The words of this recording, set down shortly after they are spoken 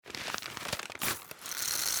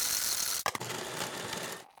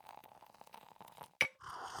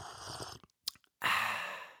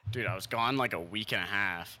Dude, I was gone like a week and a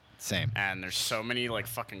half. Same. And there's so many like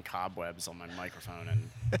fucking cobwebs on my microphone and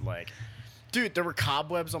like, dude, there were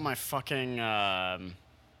cobwebs on my fucking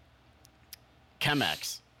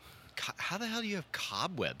Chemex. How the hell do you have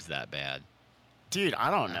cobwebs that bad? Dude,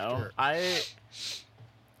 I don't know. I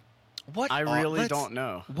really don't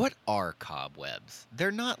know. What are cobwebs?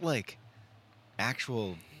 They're not like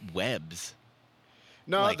actual webs.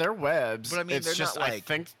 No, like, they're webs. But I mean, it's they're just not like. I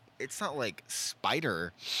think It's not like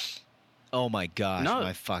spider. Oh my gosh, no,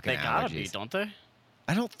 my fucking they gotta allergies. be, don't they?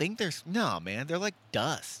 I don't think there's. No, man, they're like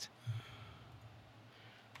dust.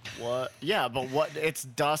 What? Yeah, but what? It's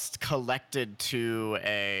dust collected to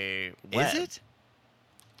a web. Is it?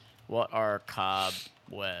 What are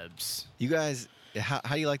cobwebs? You guys, how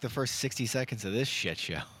do you like the first 60 seconds of this shit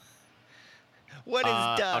show? What is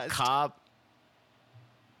dust?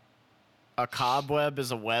 A cobweb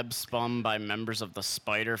is a web spun by members of the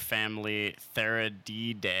spider family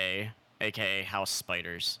Theridiidae, aka house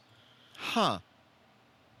spiders. Huh.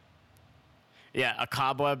 Yeah, a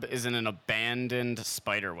cobweb is in an abandoned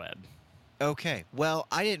spider web. Okay. Well,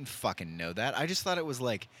 I didn't fucking know that. I just thought it was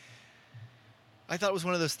like. I thought it was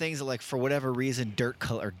one of those things that, like, for whatever reason,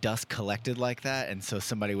 or dust collected like that, and so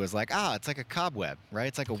somebody was like, it's like a cobweb, right?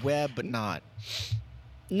 It's like a web, but not.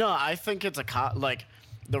 No, I think it's like,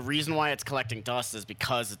 the reason why it's collecting dust is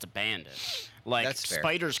because it's abandoned. Like, That's fair.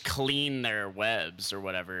 spiders clean their webs or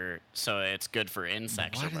whatever, so it's good for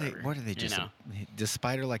insects or whatever. What do they just... You know? The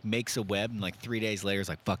spider, like, makes a web, and, like, 3 days later is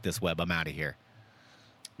like, fuck this web, I'm out of here.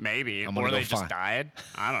 Maybe. I'm gonna Or go they just died.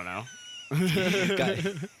 I don't know.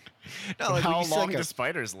 No, like How long do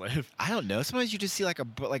spiders live? I don't know. Sometimes you just see like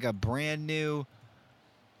a brand new.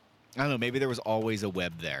 I don't know. Maybe there was always a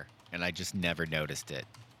web there, and I just never noticed it.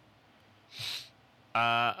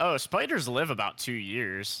 Spiders live about 2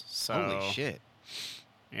 years. So holy shit.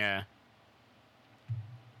 Yeah.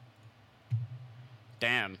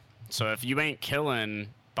 Damn. So if you ain't killing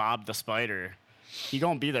Bob the spider, he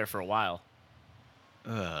gonna be there for a while.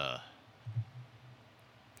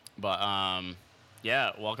 But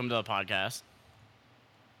yeah, welcome to the podcast.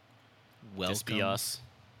 Welcome Just be us.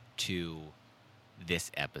 to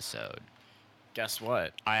this episode. Guess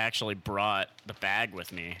what? I actually brought the bag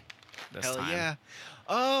with me this Hell time. yeah.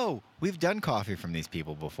 Oh, we've done coffee from these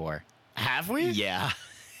people before. Have we? Yeah.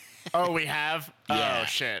 Oh, we have? Yeah. Oh,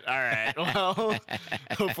 shit. All right. Well,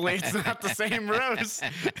 hopefully it's not the same roast.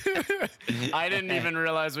 I didn't even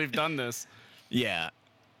realize we've done this. Yeah.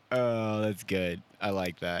 Oh, that's good. I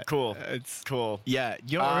like that. Cool. It's cool. Yeah,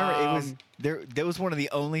 you don't remember it was there. That was one of the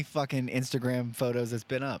only fucking Instagram photos that's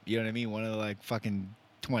been up. You know what I mean? One of the like fucking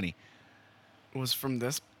 20. Was from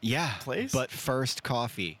this place? But First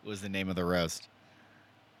Coffee was the name of the roast.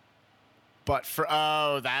 But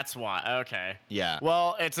that's why. Okay. Yeah.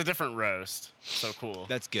 Well, it's a different roast. So cool.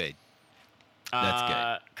 That's good. That's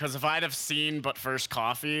good. Because if I'd have seen But First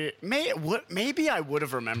Coffee, maybe I would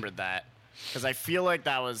have remembered that. Because I feel like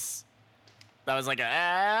that was like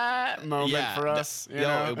a moment for us. It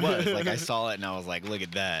was. Like I saw it and I was like, look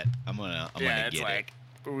at that. I'm gonna get it's like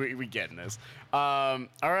it. we getting this. All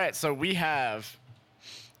right, so we have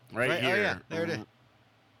right here. Oh yeah, there it is.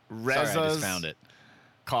 Reza's Sorry, I just found it.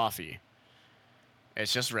 Coffee.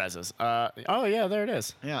 It's just Reza's. Oh yeah, there it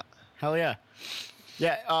is. Yeah. Hell yeah.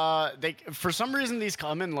 Yeah, they for some reason these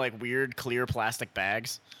come in like weird clear plastic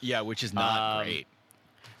bags. Yeah, which is not great.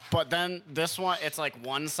 But then this one, it's like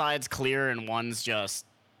one side's clear and one's just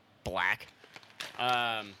black.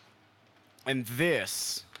 And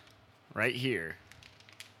this right here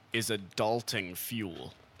is adulting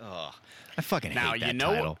fuel. Ugh. I fucking Now, hate that you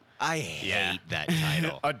know title. I hate that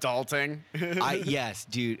title. Adulting. Yes,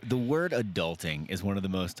 dude. The word adulting is one of the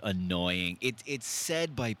most annoying. It's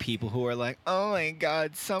said by people who are like, "Oh my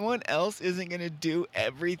god, someone else isn't gonna do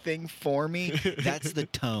everything for me." That's the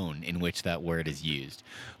tone in which that word is used.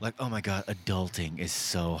 Like, "Oh my god, adulting is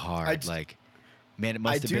so hard." Like, man, it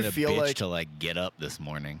must have been a bitch to like get up this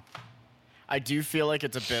morning. I do feel like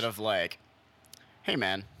it's a bit of like, hey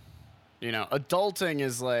man, adulting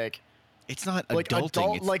is like. It's not like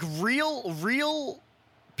adulting. It's like real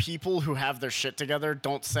people who have their shit together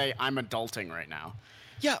don't say I'm adulting right now.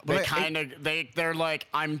 Yeah, they they're like,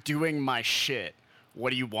 I'm doing my shit.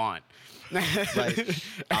 What do you want? Right.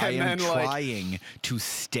 I am trying to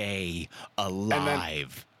stay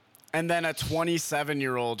alive. And then a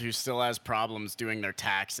 27-year-old who still has problems doing their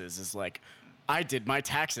taxes is like, I did my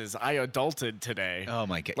taxes. I adulted today. Oh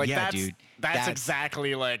my god! Like yeah, that's, dude. That's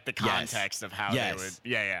exactly like the Yes. context of how Yes. they would.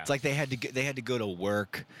 Yeah, yeah. It's like they had to go to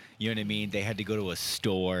work. You know what I mean? They had to go to a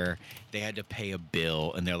store. They had to pay a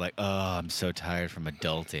bill, and they're like, "Oh, I'm so tired from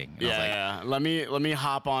adulting." And I was like, yeah. Let me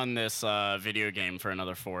hop on this video game for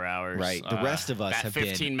another 4 hours. Right. The rest of us that have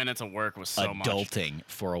 15 been minutes of work was so much. adulting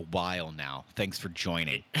for a while now. Thanks for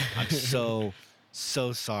joining. I'm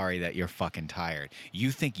so sorry that you're fucking tired.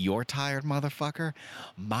 You think you're tired, motherfucker?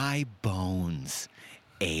 My bones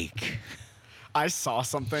ache. I saw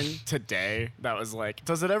something today that was like,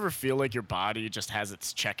 does it ever feel like your body just has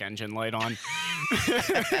its check engine light on?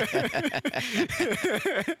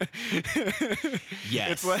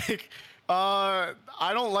 Yes. It's like, I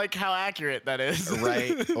don't like how accurate that is.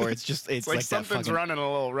 Right? Or it's like like that something's fucking, running a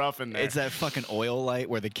little rough in there. it's that fucking oil light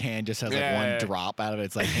where the can just has like Yeah. one drop out of it.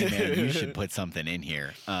 It's like, hey man, you should put something in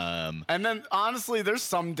here. And then honestly, there's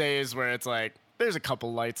some days where it's like, there's a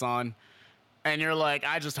couple lights on. And you're like,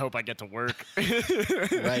 I just hope I get to work.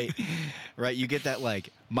 Right. You get that, like,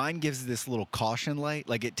 mine gives this little caution light.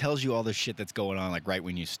 Like, it tells you all the shit that's going on, like, right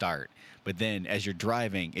when you start. But then as you're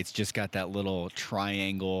driving, it's just got that little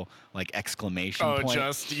triangle, like, exclamation Oh,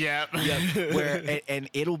 point. yeah. Where, and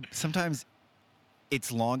it'll, sometimes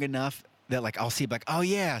it's long enough that, like, I'll see, like, oh,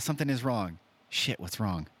 yeah, something is wrong. Shit, what's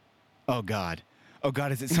wrong? Oh, God,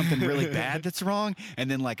 is it something really bad that's wrong?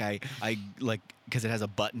 And then, like, I like, because it has a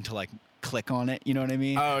button to, like, click on it, you know what I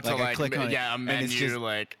mean? Oh, to I click on yeah, it, a and menu, it's just,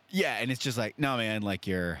 like. yeah, and it's just like, no, man, like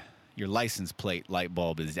your license plate light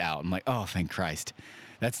bulb is out. I'm like, oh, thank Christ,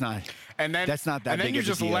 that's not And then that's not that and then big you of a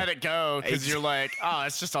just deal. let it go because It's- you're like, oh,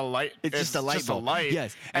 it's just a light. It's just a light bulb.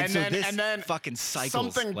 Yes, and so this fucking cycles,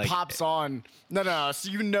 something like- pops on. No. So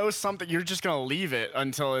you know something. You're just gonna leave it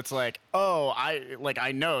until it's like, oh,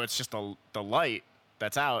 I know it's just the light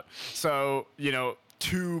that's out. So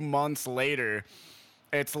 2 months later,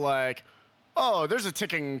 it's like, oh, there's a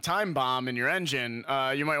ticking time bomb in your engine.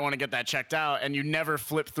 You might want to get that checked out. And you never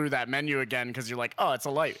flip through that menu again because you're like, oh, it's a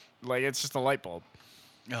light. Like, it's just a light bulb.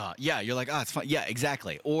 Yeah, you're like, oh, it's fine. Yeah,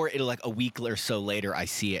 exactly. Or it'll, like, a week or so later, I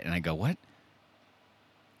see it and I go, what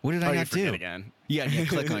did I you not forget do again. Yeah, and you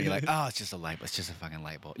click on it, you're like, oh, it's just a light bulb. It's just a fucking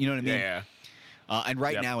light bulb. You know what I mean? Yeah. And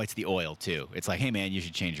right Yep. now it's the oil too. It's like, hey man, you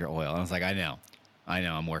should change your oil. And I was like, I know,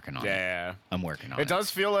 I'm working on it. Yeah. I'm working on it. It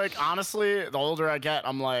does feel like, honestly, the older I get,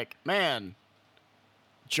 I'm like, man,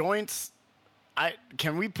 joints.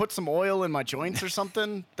 Can we put some oil in my joints or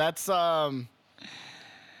something? That's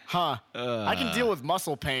I can deal with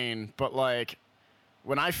muscle pain, but like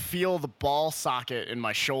when I feel the ball socket in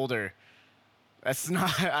my shoulder, that's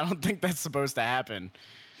not. I don't think that's supposed to happen.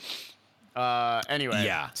 Anyway,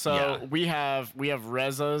 Yeah, So yeah. we have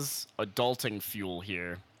Reza's adulting fuel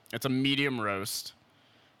here. It's a medium roast,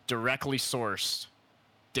 directly sourced,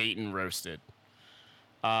 Dayton roasted.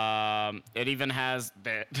 It even has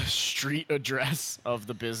the street address of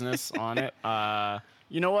the business on it.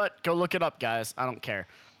 You know what? Go look it up, guys. I don't care.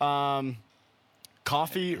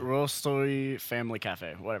 Coffee Roastery Family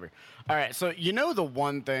Cafe, whatever. All right. So the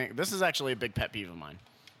one thing. This is actually a big pet peeve of mine.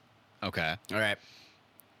 Okay. All right.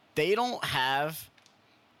 They don't have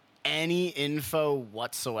any info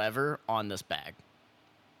whatsoever on this bag.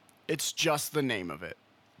 It's just the name of it.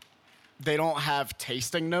 They don't have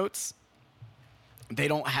tasting notes. They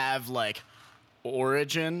don't have, like,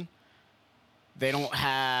 origin. They don't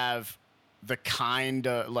have the kind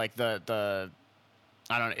of, like, the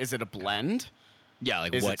I don't know, is it a blend? Yeah,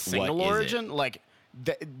 like Is what? it single what origin? Is it? Like,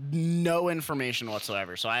 no information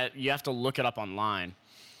whatsoever. So you have to look it up online,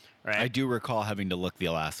 right? I do recall having to look the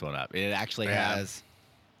last one up. It actually Yeah.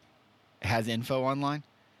 has info online.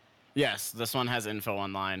 Yes, this one has info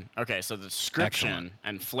online. Okay, so the description Excellent.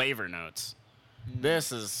 and flavor notes.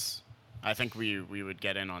 This is, I think we would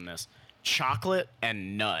get in on this. Chocolate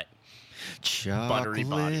and nut. Chocolate. Buttery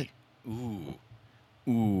body.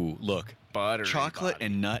 Ooh, look. Buttery Chocolate body.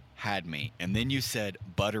 and nut had me. And then you said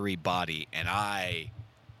buttery body, and I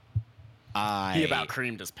He about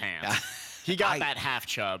creamed his pants. He got that half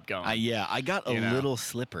chub going. I got a You know? little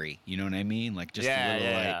slippery. You know what I mean? Like just yeah, a little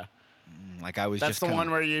yeah. like I was That's just the kinda, one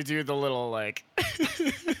where you do the little, like...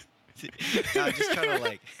 No, just trying to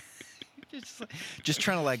like just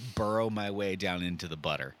trying to like burrow my way down into the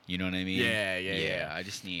butter. You know what I mean? Yeah. I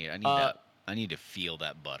need that. I need to feel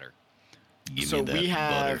that butter. Give So me that we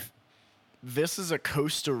have... butter. This is a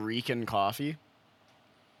Costa Rican coffee.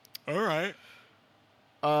 All right.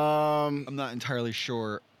 Um, I'm not entirely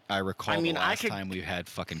sure. I recall I mean, the I last could- time we had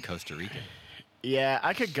fucking Costa Rican. yeah,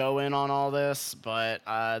 I could go in on all this, but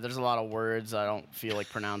there's a lot of words I don't feel like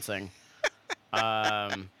pronouncing.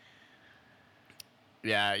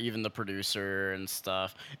 Yeah, even the producer and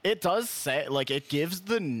stuff. It does say, like, it gives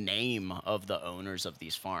the name of the owners of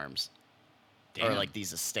these farms. Or, Damn. like,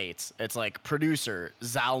 these estates. It's like, producer,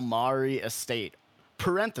 Zalmari Estate,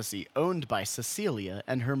 parenthesis, owned by Cecilia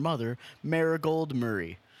and her mother, Marigold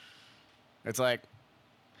Murray. It's like,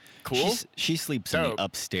 cool. She sleeps in Dope. the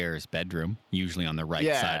upstairs bedroom, usually on the right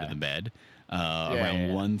Yeah. side of the bed. Yeah, Around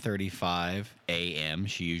yeah. 1:35 a.m.,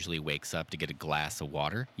 she usually wakes up to get a glass of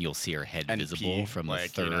water. You'll see her head And visible pee. from the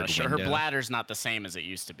Like, third sure, window. her bladder's not the same as it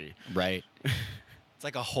used to be. Right. It's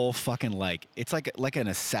like a whole fucking it's like an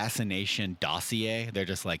assassination dossier. They're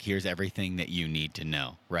just like, here's everything that you need to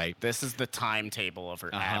know, right? This is the timetable of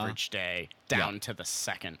her average day, down to the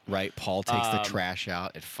second. Right. Paul takes the trash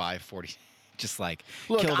out at 5:40. Just like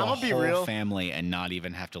Look, kill the I'ma be whole real. family and not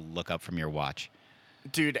even have to look up from your watch.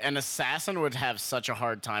 Dude, an assassin would have such a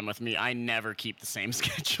hard time with me. I never keep the same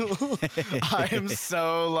schedule. I am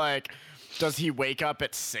so like, does he wake up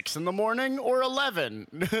at 6 in the morning or 11?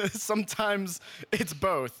 Sometimes it's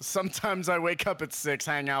both. Sometimes I wake up at 6,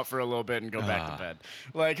 hang out for a little bit, and go back to bed.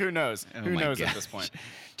 Like, who knows? Oh Who my knows at gosh. this point?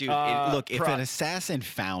 Dude, look, if an assassin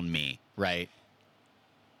found me, right,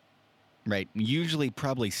 usually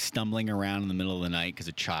probably stumbling around in the middle of the night because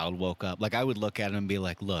a child woke up, like I would look at him and be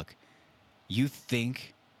like, look, you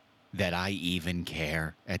think that I even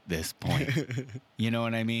care at this point? You know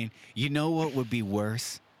what I mean? You know what would be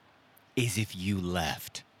worse is if you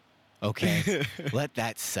left. Okay? Let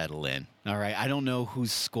that settle in. All right? I don't know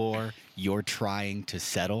whose score you're trying to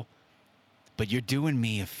settle, but you're doing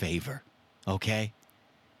me a favor. Okay?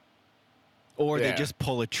 Or they Yeah. just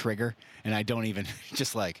pull a trigger and I don't even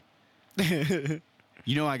just like, you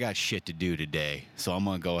know, I got shit to do today, so I'm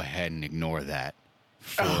going to go ahead and ignore that.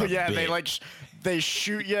 Oh a yeah, they bit. like they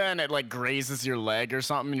shoot you and it like grazes your leg or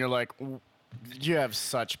something, and you're like, you have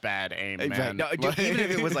such bad aim, man. Right. No, Like- even if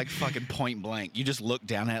it was like fucking point blank, you just look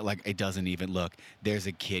down at it like it doesn't even look. There's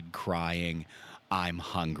a kid crying. I'm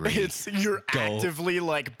hungry. you're Go. actively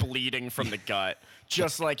like bleeding from the gut,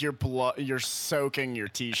 just like your blood. You're soaking your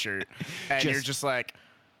t-shirt, and you're just like,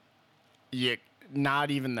 you.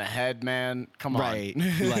 Not even the head, man. Come on. Right.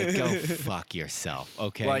 Like, go fuck yourself.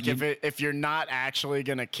 Okay. Like if you're not actually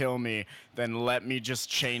gonna kill me, then let me just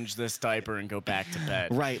change this diaper and go back to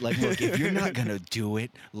bed. Right. Like, look, if you're not gonna do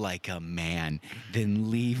it like a man,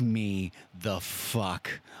 then leave me the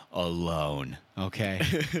fuck alone. Okay.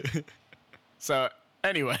 So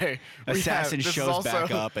anyway, Assassin this is shows also-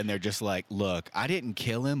 back up and they're just like, look, I didn't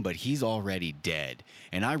kill him, but he's already dead.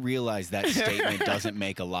 And I realize that statement doesn't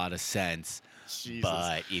make a lot of sense. Jesus.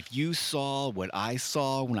 But if you saw what I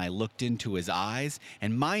saw when I looked into his eyes,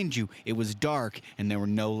 and mind you, it was dark and there were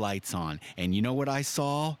no lights on. And you know what I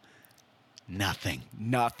saw? Nothing.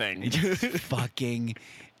 Nothing. Fucking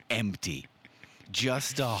empty.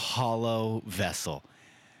 Just a hollow vessel.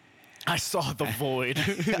 I saw the void.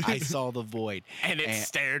 I saw the void. and it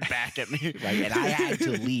stared back at me. Right, and I had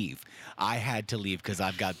to leave. I had to leave because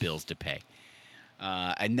I've got bills to pay.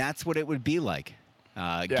 And that's what it would be like.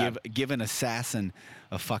 Give an assassin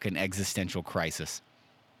a fucking existential crisis.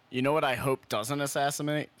 You know what I hope doesn't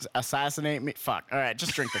assassinate me? Fuck. All right,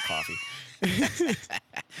 just drink the coffee.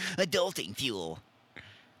 Adulting fuel.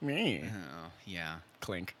 Me. Oh, yeah.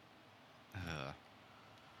 Clink.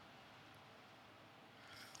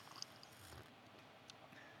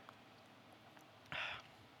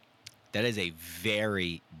 That is a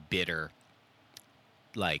very bitter,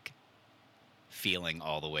 like, feeling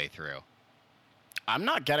all the way through. I'm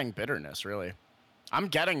not getting bitterness, really. I'm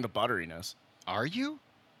getting the butteriness. Are you?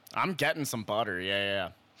 I'm getting some butter. Yeah.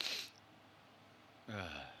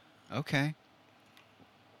 Okay.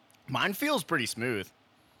 Mine feels pretty smooth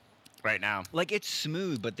right now. Like, it's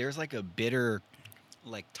smooth, but there's like a bitter,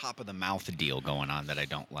 like, top of the mouth deal going on that I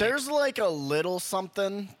don't like. There's like a little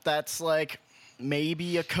something that's like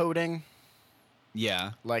maybe a coating,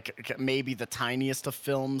 Yeah. like maybe the tiniest of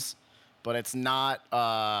films, but it's not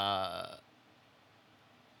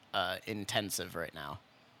intensive right now.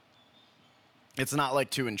 It's not like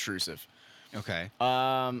too intrusive. Okay.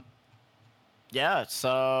 Yeah,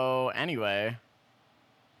 so anyway.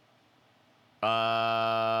 What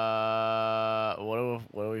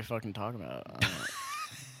are we fucking talking about?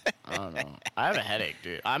 I don't know. I have a headache,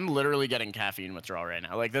 dude. I'm literally getting caffeine withdrawal right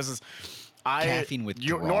now. Like, this is Caffeine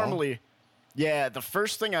withdrawal? Normally, yeah, the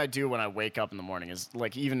first thing I do when I wake up in the morning is,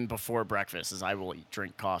 like, even before breakfast, is I will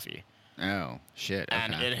drink coffee. Oh, shit. Okay.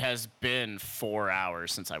 And it has been 4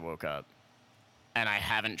 hours since I woke up. And I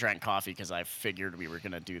haven't drank coffee because I figured we were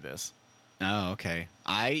going to do this. Oh, okay.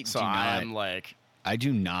 I I'm like...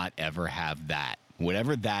 do not ever have that.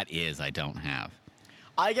 Whatever that is, I don't have.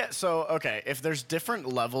 okay, if there's different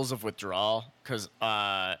levels of withdrawal, because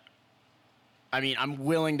I mean, I'm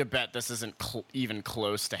willing to bet this isn't even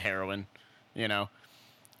close to heroin, you know?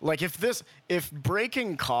 Like, if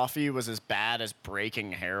breaking coffee was as bad as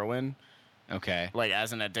breaking heroin, Okay. like,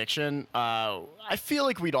 as an addiction, I feel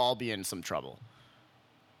like we'd all be in some trouble.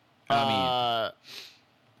 I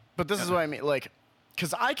But this is what I mean, like,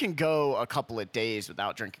 because I can go a couple of days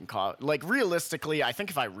without drinking coffee. Like, realistically, I think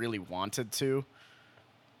if I really wanted to,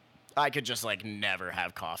 I could just, like, never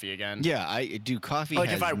have coffee again. mean, yeah, I do. Coffee Like,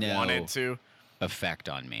 has if I no wanted to. effect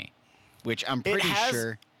on me, which I'm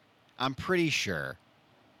pretty sure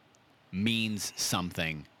means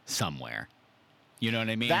something somewhere. You know what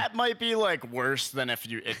I mean? That might be, like, worse than if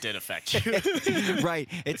it did affect you. Right.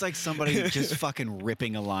 It's like somebody just fucking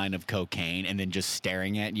ripping a line of cocaine and then just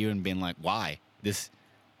staring at you and being like, "Why?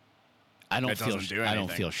 I don't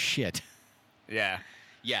feel shit." Yeah.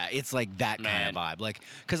 Yeah, it's like that kind of vibe. Like,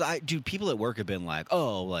 because people at work have been like,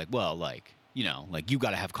 "Oh, like, well, like, you know, like you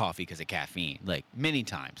got to have coffee because of caffeine," like many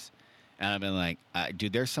times. And I've been like,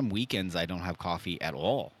 dude, there's some weekends I don't have coffee at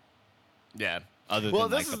all. Yeah. Other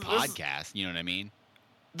than like the podcast, you know what I mean?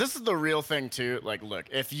 This is the real thing too. Like, look,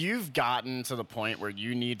 if you've gotten to the point where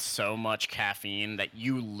you need so much caffeine that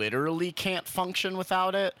you literally can't function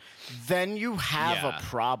without it, then you have a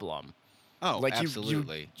problem. Oh, like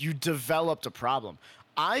absolutely. You developed a problem.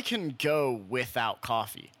 I can go without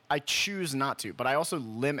coffee. I choose not to, but I also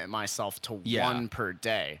limit myself to one per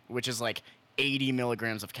day, which is like 80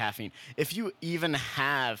 milligrams of caffeine. If you even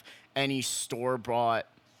have any store-bought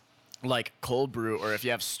like cold brew, or if you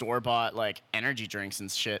have store-bought like energy drinks and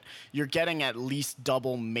shit, you're getting at least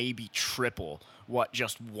double, maybe triple what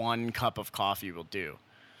just 1 cup of coffee will do.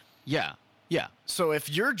 Yeah. Yeah. So if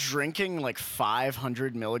you're drinking like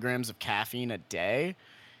 500 milligrams of caffeine a day,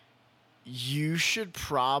 you should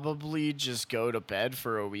probably just go to bed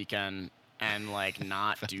for a weekend and like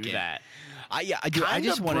not do that. I do. I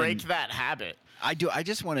just want to break that habit. I do. I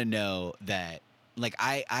just want to know that, like,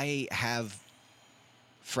 I have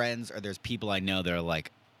friends, or there's people I know that are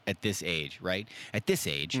like at this age, right? At this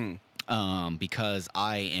age, because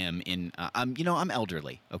I am I'm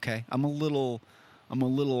elderly. Okay, I'm a little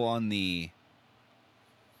on the.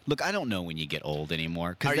 Look, I don't know when you get old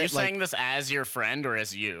anymore. Are you saying this as your friend or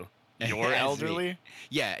as you? You're elderly? Me.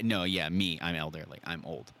 Yeah, no, yeah, me. I'm elderly. I'm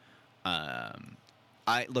old. I'm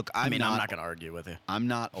not going to argue with you. I'm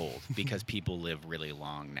not old because people live really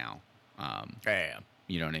long now. Yeah.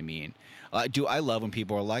 You know what I mean? I love when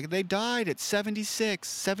people are like, they died at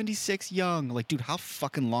 76 young. Like, dude, how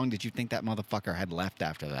fucking long did you think that motherfucker had left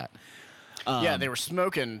after that? Yeah, they were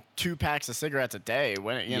smoking 2 packs of cigarettes a day.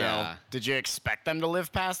 When know, did you expect them to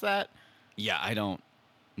live past that? Yeah, I don't.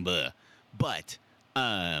 Bleh. But,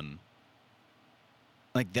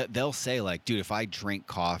 like they'll say, like, dude, if I drink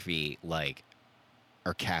coffee, like,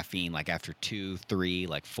 or caffeine, like after 2, 3,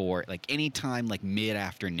 like 4, like anytime, like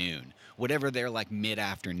mid-afternoon, whatever their like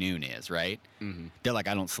mid-afternoon is, right? Mm-hmm. They're like,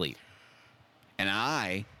 I don't sleep, and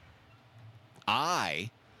I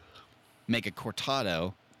make a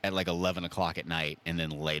cortado at like 11 o'clock at night and then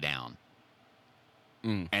lay down,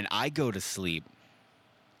 and I go to sleep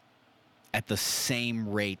at the same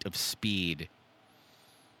rate of speed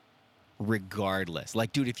regardless.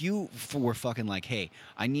 Like, dude, if you were fucking like, hey,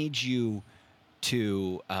 I need you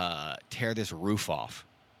to tear this roof off,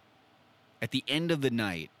 at the end of the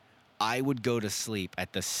night, I would go to sleep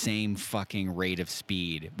at the same fucking rate of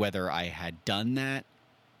speed, whether I had done that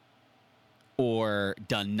or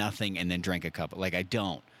done nothing and then drank a cup. Like, I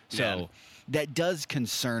don't. So that does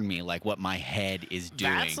concern me, like what my head is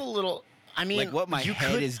doing. That's a little, I mean, like what my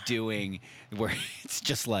head is doing, where it's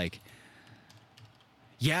just like,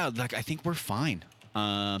 yeah, like I think we're fine.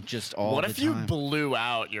 Just all what the if time. you blew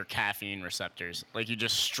out your caffeine receptors? Like, you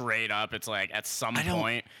just straight up, it's like at some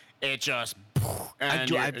point it just.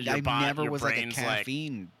 And I never was like a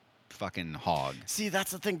caffeine fucking hog. See,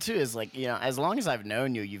 that's the thing too. Is like, as long as I've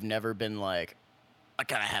known you, you've never been like, I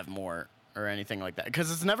gotta have more or anything like that. Because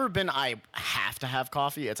it's never been I have to have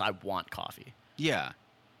coffee. It's I want coffee. Yeah.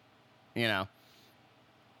 But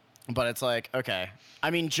it's like, okay.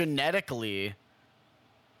 I mean, genetically,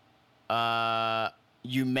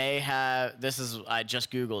 you may have, I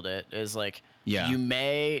just Googled it, is like, you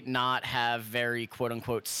may not have very quote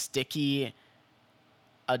unquote sticky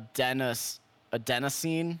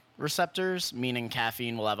adenosine receptors, meaning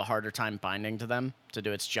caffeine will have a harder time binding to them to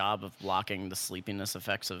do its job of blocking the sleepiness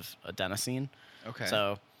effects of adenosine. Okay.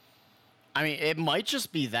 So, I mean, it might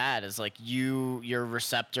just be that, is like your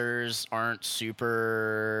receptors aren't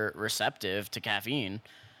super receptive to caffeine.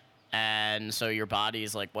 And so your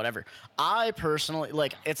body's like, whatever. I personally,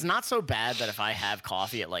 like, it's not so bad that if I have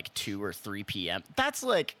coffee at like 2 or 3 p.m., that's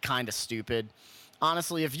like kind of stupid.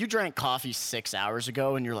 Honestly, if you drank coffee 6 hours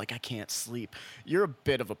ago and you're like, I can't sleep, you're a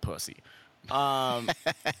bit of a pussy. I'm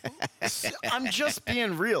just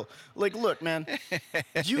being real. Like, look, man,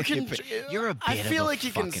 you can. You're a bit I feel of a like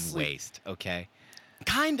you fucking can sleep. waste, okay?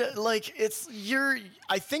 Kind of like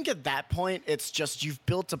I think at that point it's just you've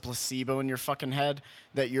built a placebo in your fucking head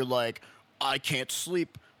that you're like, I can't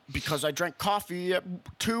sleep because I drank coffee at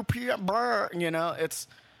 2 p.m. You know,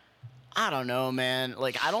 I don't know, man.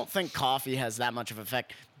 Like, I don't think coffee has that much of an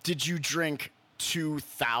effect. Did you drink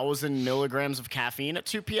 2,000 milligrams of caffeine at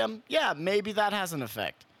 2 p.m.? Yeah, maybe that has an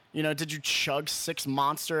effect. You know, did you chug 6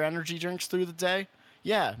 Monster energy drinks through the day?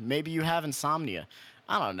 Yeah, maybe you have insomnia.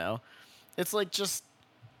 I don't know. It's like, just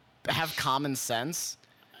have common sense.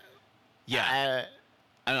 Yeah.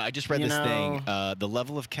 I don't know, I just read this thing. The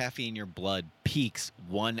level of caffeine in your blood peaks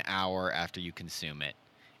 1 hour after you consume it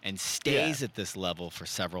and stays at this level for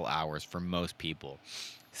several hours for most people.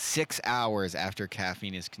 6 hours after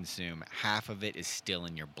caffeine is consumed, half of it is still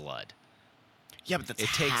in your blood. Yeah, but that's it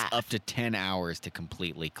takes up to 10 hours to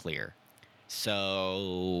completely clear.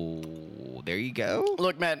 So there you go.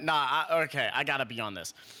 Look, man, okay, I gotta be on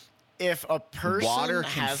this. If a person water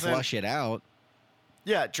can flush it out.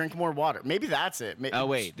 Yeah, drink more water. Maybe that's it. Oh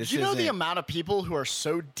wait, do you know the amount of people who are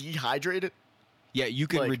so dehydrated? Yeah, you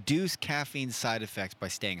can reduce caffeine side effects by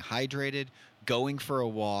staying hydrated, going for a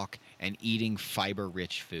walk, and eating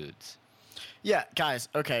fiber-rich foods. Yeah, guys.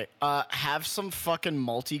 Okay, have some fucking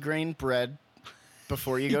multigrain bread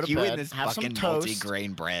before you go to bed. And this have fucking some toast.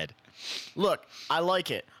 multigrain bread. Look, I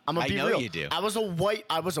like it. I'm gonna be real. I know you do. I was a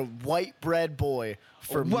white bread boy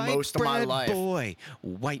for most of my life.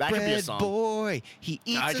 White That could be a bread song. boy. He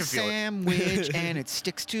eats a sandwich and it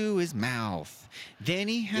sticks to his mouth. Then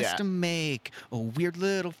he has to make a weird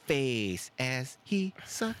little face as he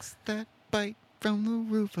sucks that bite from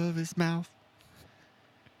the roof of his mouth.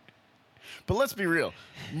 But let's be real.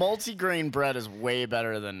 Multigrain bread is way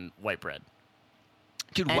better than white bread.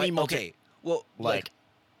 Dude, okay. Well,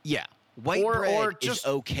 yeah. White bread is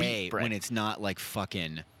okay when it's not like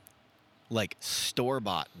fucking like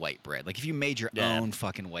store-bought white bread. Like if you made your own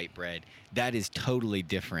fucking white bread, that is totally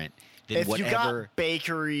different than if whatever. You got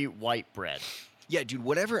bakery white bread. Yeah, dude,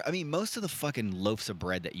 whatever. I mean, most of the fucking loaves of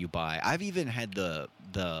bread that you buy, I've even had the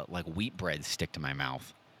like wheat bread stick to my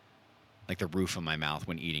mouth. Like the roof of my mouth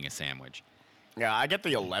when eating a sandwich. Yeah, I get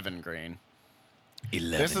the 11 grain.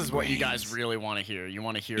 11 This is what you grains. guys really want to hear. You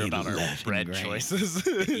want to hear about our bread grains. choices.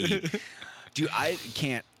 Dude, I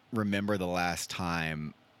can't remember the last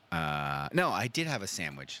time. No, I did have a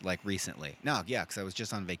sandwich like recently. No, yeah, because I was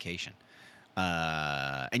just on vacation.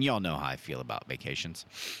 And y'all know how I feel about vacations.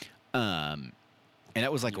 And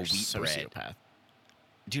that was like You're a wheat sociopath. bread.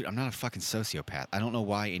 Dude, I'm not a fucking sociopath. I don't know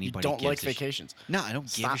why anybody You don't like gives vacations. No, I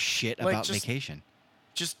don't give a shit about vacation.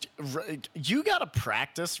 You gotta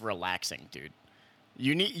practice relaxing, dude.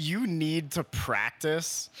 You need to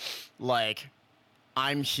practice like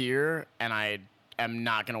I'm here and I am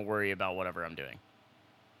not gonna worry about whatever I'm doing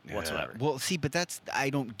whatsoever. Well, see, but I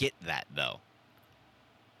don't get that though.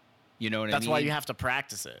 You know what I mean? That's why you have to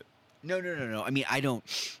practice it. No. I mean,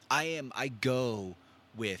 I go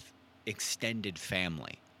with extended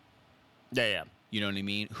family. Yeah. You know what I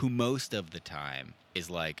mean? Who most of the time is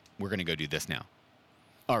like, we're going to go do this now.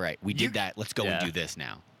 All right, we did that. Let's go and do this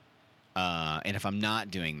now. And if I'm not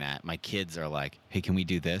doing that, my kids are like, hey, can we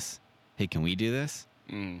do this? Hey, can we do this?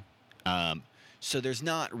 So there's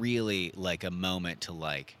not really like a moment to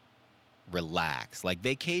like relax. Like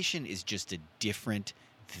vacation is just a different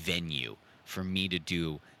venue for me to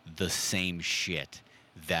do the same shit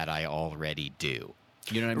that I already do.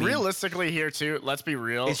 You know what I mean? Realistically here too, let's be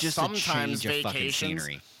real. It's just sometimes a change of fucking vacations,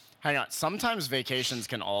 scenery. hang on. Sometimes vacations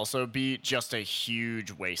can also be just a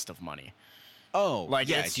huge waste of money. Oh, like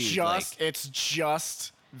yeah, it's dude, it's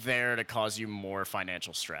just there to cause you more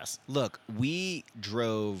financial stress. Look, we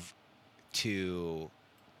drove to,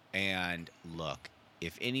 and look,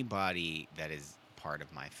 if anybody that is part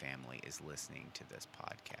of my family is listening to this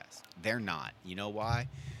podcast, they're not. You know why?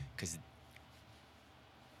 Because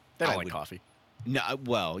they don't like coffee. No,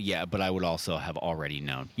 well, yeah, but I would also have already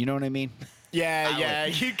known. You know what I mean? Yeah,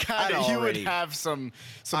 you would have some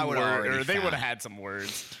words, or they would have had some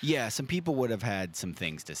words. Yeah, some people would have had some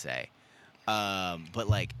things to say. But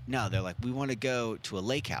like, no, they're like, we want to go to a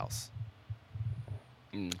lake house.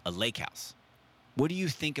 A lake house. What do you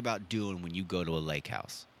think about doing when you go to a lake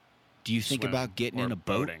house? Do you think about getting in a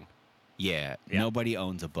boat? Boating. Yeah, nobody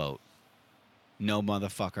owns a boat. No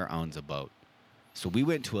motherfucker owns a boat. So we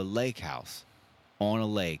went to a lake house on a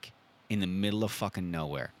lake in the middle of fucking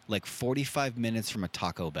nowhere, like 45 minutes from a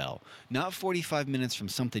Taco Bell, not 45 minutes from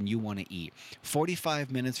something you want to eat,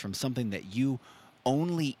 45 minutes from something that you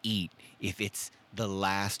only eat if it's the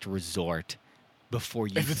last resort before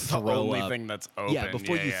you If it's throw the only up. thing that's open. Yeah,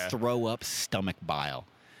 before you throw up stomach bile.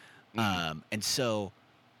 And so,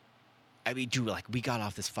 I mean, dude, like, we got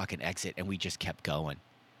off this fucking exit and we just kept going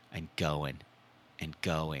and going and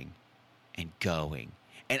going and going.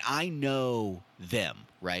 And I know them,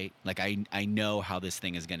 right? Like, I know how this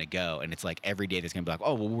thing is going to go. And it's like every day there's going to be like,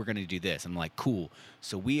 oh, well, we're going to do this. I'm like, cool.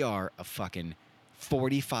 So we are a fucking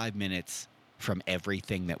 45 minutes from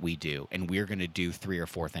everything that we do. And we're going to do 3 or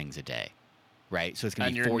 4 things a day, right? So it's going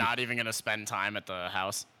to be And you're not even going to spend time at the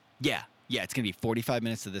house? Yeah. Yeah, it's going to be 45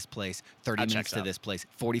 minutes to this place, 30 minutes to this place,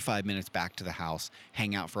 45 minutes back to the house,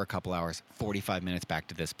 hang out for a couple hours, 45 minutes back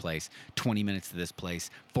to this place, 20 minutes to this place,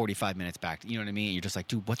 45 minutes back. You know what I mean? You're just like,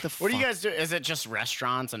 dude, what the fuck? What do you guys do? Is it just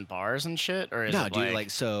restaurants and bars and shit? Or is No, it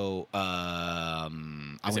dude, so I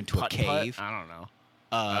went to a cave. I don't know.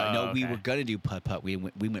 No, we okay. were going to do putt-putt. We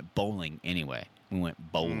went bowling anyway. We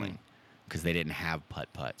went bowling because they didn't have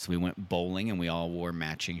putt-putt. So we went bowling and we all wore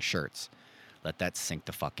matching shirts. Let that sink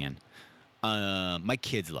the fuck in. My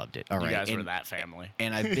kids loved it. All right. You guys were that family.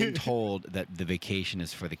 And I've been told that the vacation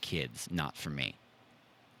is for the kids, not for me.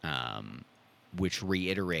 Which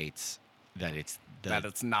reiterates that it's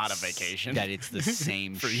not a vacation. That it's the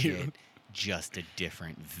same for shit, you. just a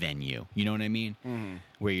different venue. You know what I mean? Mm-hmm.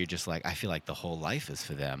 Where you're just like, I feel like the whole life is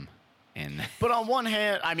for them. And but on one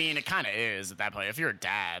hand, I mean, it kind of is at that point. If you're a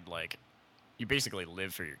dad, like, you basically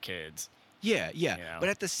live for your kids. Yeah. You know? But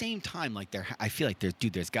at the same time, like, I feel like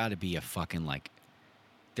there's got to be a fucking, like,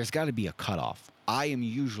 there's got to be a cutoff. I am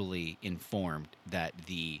usually informed that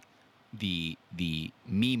the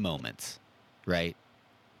me moments, right,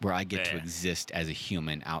 where I get to exist as a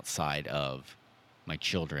human outside of my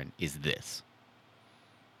children is this.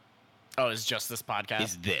 Oh, it's just this podcast?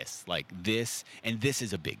 Is this. Like, this, and this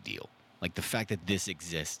is a big deal. Like, the fact that this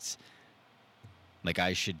exists, like,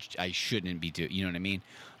 I shouldn't be doing, you know what I mean?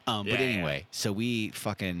 But anyway, so I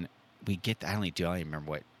don't even remember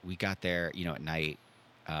what, we got there, you know, at night.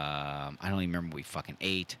 I don't even remember what we fucking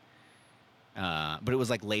ate. But it was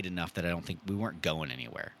like late enough that I don't think we weren't going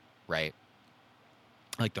anywhere, right?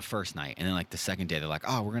 Like the first night. And then like the second day, they're like,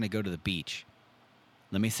 oh, we're going to go to the beach.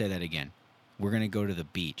 Let me say that again. We're going to go to the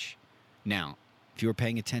beach. Now, if you were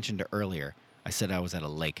paying attention to earlier, I said I was at a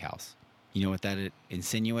lake house. You know what that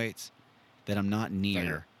insinuates? That I'm not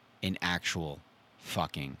near an actual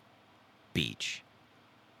fucking beach.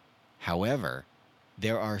 However,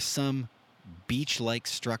 there are some beach-like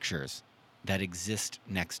structures that exist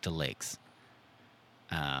next to lakes.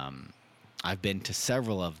 I've been to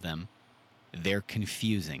several of them. They're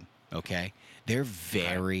confusing, okay? They're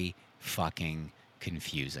very fucking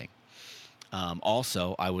confusing.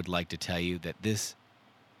 Also, I would like to tell you that this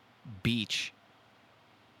beach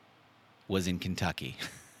was in Kentucky.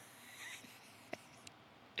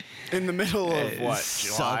 In the middle of what?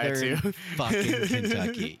 July, Southern fucking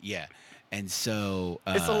Kentucky. Yeah. And so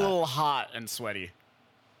it's a little hot and sweaty.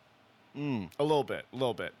 A little bit.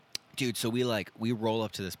 Dude, so we roll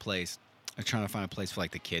up to this place. I'm trying to find a place for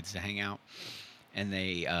like the kids to hang out. And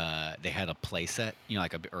they had a play set, you know,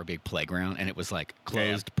 like a big playground, and it was like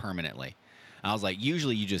closed permanently. I was like,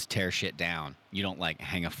 usually you just tear shit down. You don't like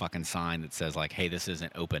hang a fucking sign that says like, hey, this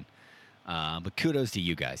isn't open. But kudos to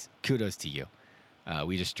you guys. Kudos to you.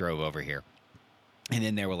 We just drove over here. And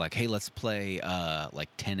then they were like, hey, let's play like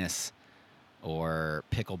tennis or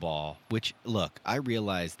pickleball, which, look, I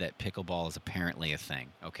realize that pickleball is apparently a thing,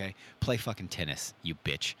 okay? Play fucking tennis, you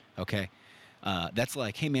bitch, okay? That's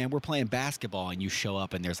like, hey, man, we're playing basketball, and you show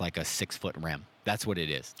up, and there's like a 6-foot rim. That's what it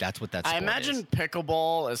is. That's what that sport is. I imagine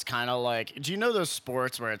pickleball is kind of like, do you know those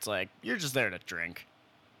sports where it's like, you're just there to drink?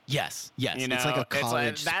 Yes. You know, it's like a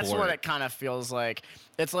college sport. That's what it kind of feels like.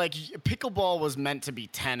 It's like pickleball was meant to be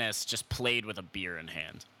tennis, just played with a beer in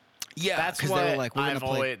hand. Yeah, that's what they were like, the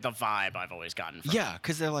vibe I've always gotten from. Yeah,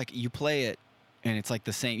 because they're like, you play it, and it's like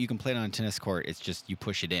the same. You can play it on a tennis court. It's just you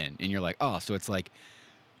push it in, and you're like, oh, so it's like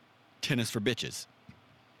tennis for bitches.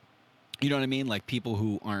 You know what I mean? Like people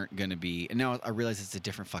who aren't gonna be. And now I realize it's a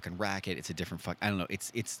different fucking racket. It's a different I don't know.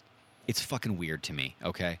 It's fucking weird to me.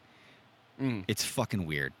 Okay, It's fucking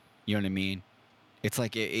weird. You know what I mean? It's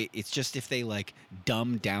like it's just if they like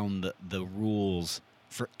dumb down the rules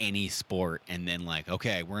for any sport, and then like,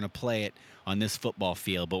 okay, we're gonna play it on this football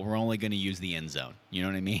field, but we're only gonna use the end zone. You know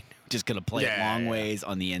what I mean? Just gonna play it long ways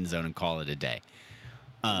on the end zone and call it a day.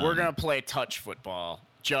 We're gonna play touch football,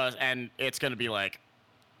 and it's gonna be like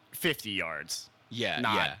 50 yards. Yeah,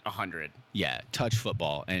 not 100. Yeah, touch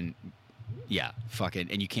football, and Yeah, fucking,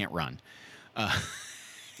 and you can't run.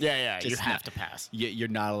 Yeah, you Just have not- to pass. You're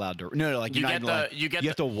not allowed to. No, like You you're get not the allowed, you get you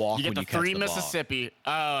have to walk you get when the you catch three the ball. Mississippi.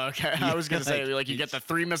 Oh, okay. I was gonna say like you get the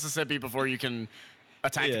 3 Mississippi before you can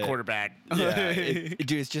attack the Yeah. quarterback. Yeah,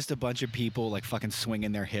 dude, it's just a bunch of people like fucking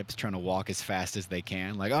swinging their hips, trying to walk as fast as they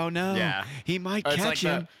can. Like, oh no, Yeah. he might It's catch like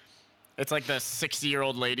him. It's like the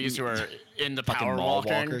 60-year-old ladies who are into Fucking power mall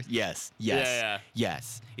walking. walkers. Yes, Yeah.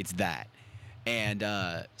 yes, it's that. And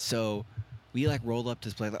so we like rolled up to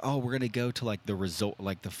this place. Like, oh, we're gonna go to like the resort,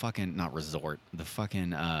 like the fucking not resort, the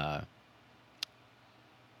fucking I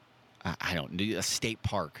don't know, a state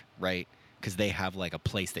park, right? Because they have like a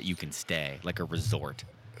place that you can stay, like a resort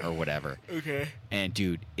or whatever. Okay. And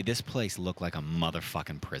dude, this place looked like a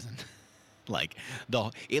motherfucking prison. Like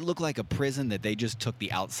it looked like a prison that they just took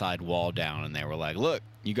the outside wall down and they were like, "Look,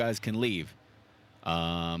 you guys can leave,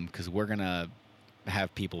 because we're gonna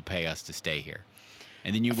have people pay us to stay here."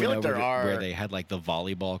 And then you went over to where they had like the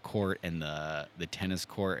volleyball court and the tennis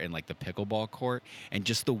court and like the pickleball court, and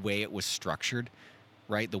just the way it was structured,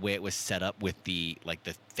 right? The way it was set up with the like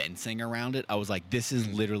the fencing around it, I was like, this is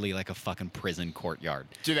literally like a fucking prison courtyard.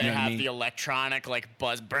 Do they You know what I have mean? the electronic like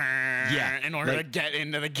buzz burn in order to like- get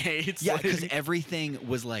into the gates? Yeah, Like- because everything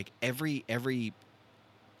was like every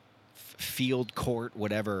field court,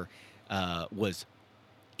 whatever, was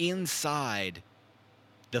inside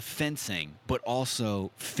the fencing, but also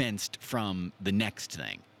fenced from the next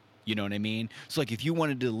thing. You know what I mean? So like if you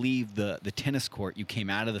wanted to leave the tennis court, you came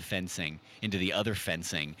out of the fencing into the other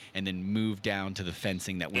fencing and then moved down to the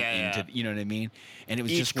fencing that went into, you know what I mean? And it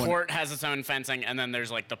was each just court has its own fencing, and then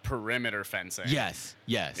there's like the perimeter fencing. Yes.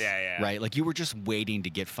 Yeah. Right? Like you were just waiting to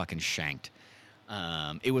get fucking shanked.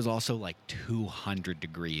 It was also like 200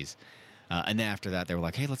 degrees. And then after that, they were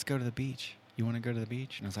like, hey, let's go to the beach. You want to go to the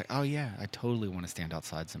beach? And I was like, oh, yeah, I totally want to stand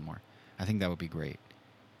outside some more. I think that would be great.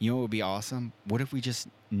 You know what would be awesome? What if we just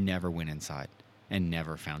never went inside and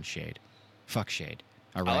never found shade? Fuck shade.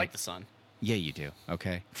 All right? I like the sun. Yeah, you do.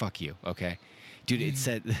 Okay. Fuck you. Okay. Dude, it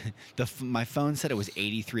said my phone said it was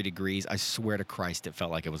 83 degrees. I swear to Christ, it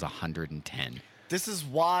felt like it was 110. This is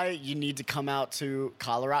why you need to come out to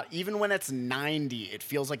Colorado. Even when it's 90, it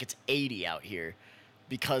feels like it's 80 out here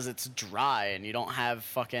because it's dry and you don't have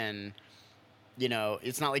fucking,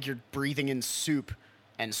 it's not like you're breathing in soup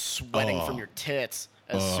and sweating from your tits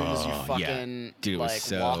as soon as you fucking Dude,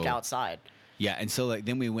 walk outside. Yeah, and so like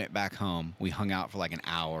then we went back home. We hung out for like an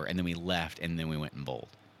hour, and then we left, and then we went and bowled.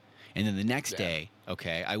 And then the next day,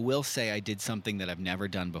 okay, I will say I did something that I've never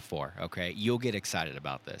done before. Okay, you'll get excited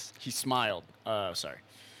about this. He smiled. Sorry.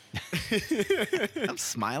 I'm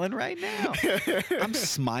smiling right now. I'm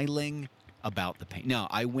smiling about the pain. No,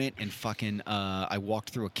 I went and fucking I walked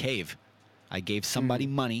through a cave. I gave somebody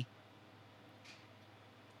money.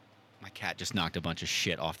 My cat just knocked a bunch of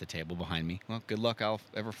shit off the table behind me. Well, good luck I'll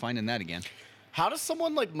ever finding that again. How does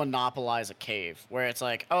someone like monopolize a cave where it's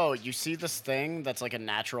like, oh, you see this thing that's like a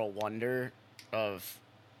natural wonder of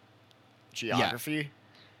geography?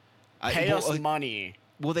 Pay us money.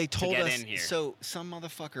 Well, they told get us. in here. So some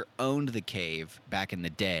motherfucker owned the cave back in the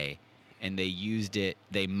day, and they used it.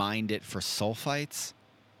 They mined it for sulfites,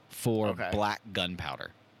 for black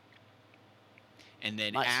gunpowder. And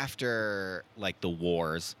then after like the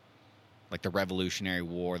wars, like the Revolutionary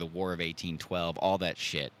War, the War of 1812, all that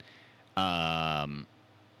shit,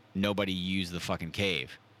 nobody used the fucking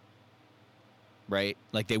cave. Right?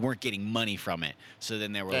 Like they weren't getting money from it. So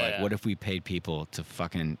then they were what if we paid people to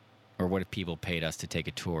fucking, or what if people paid us to take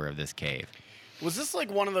a tour of this cave? Was this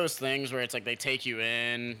like one of those things where it's like they take you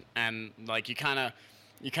in and like you kind of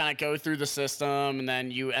go through the system and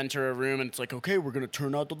then you enter a room and it's like, okay, we're going to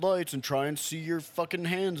turn out the lights and try and see your fucking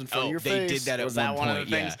hands in front of your face. They did that at one point. Of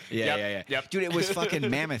the things? Yeah. Dude, it was fucking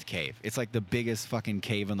Mammoth Cave. It's like the biggest fucking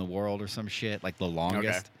cave in the world or some shit, like the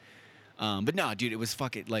longest. But no, dude, it was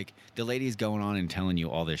fucking like the lady's going on and telling you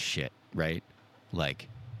all this shit, right? Like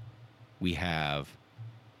we have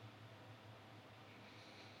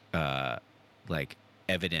like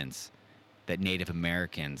evidence that Native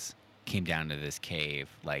Americans came down to this cave,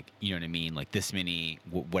 like, you know what I mean, like this many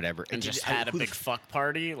whatever, and just had a big fuck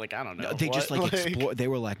party. Like, I don't know. They just like explore. They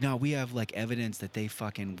were like, no, we have like evidence that they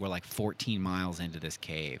fucking were like 14 miles into this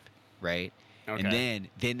cave, right? Okay. And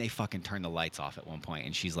then they fucking turn the lights off at one point,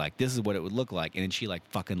 and she's like, this is what it would look like, and then she like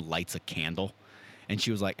fucking lights a candle, and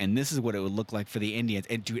she was like, and this is what it would look like for the Indians.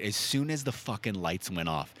 And dude, as soon as the fucking lights went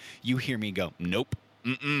off, you hear me go, nope,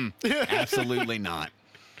 absolutely not.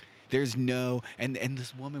 There's no, and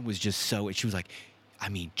this woman was just so, she was like, I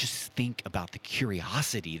mean, just think about the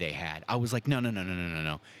curiosity they had. I was like,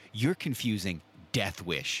 no. You're confusing Death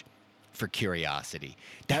Wish for curiosity.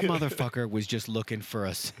 That motherfucker was just looking for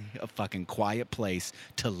a fucking quiet place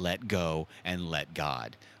to let go and let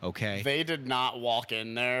God. Okay. They did not walk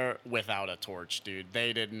in there without a torch, dude.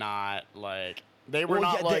 They did not like. They were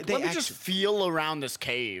Well, not yeah, like. they Let me just feel around this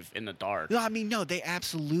cave in the dark. No, I mean, no, they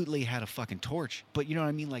absolutely had a fucking torch. But you know what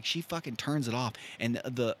I mean? Like, she fucking turns it off. And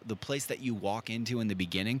the place that you walk into in the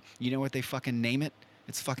beginning, you know what they fucking name it?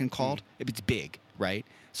 It's fucking called? It's big, right?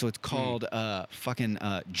 So it's called fucking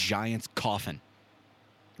Giant's Coffin,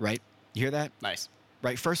 right? You hear that? Nice.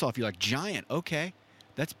 Right? First off, you're like, giant, okay,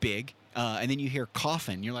 that's big. And then you hear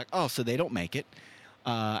coffin. You're like, oh, so they don't make it.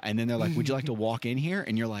 And then they're like, would you like to walk in here?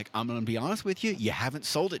 And you're like, I'm going to be honest with you. You haven't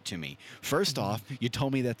sold it to me. First off, you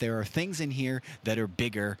told me that there are things in here that are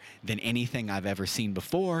bigger than anything I've ever seen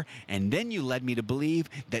before. And then you led me to believe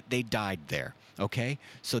that they died there. Okay?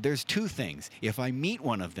 So there's two things. If I meet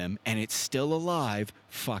one of them and it's still alive,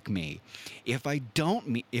 fuck me. If I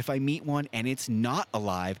meet one and it's not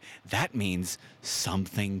alive, that means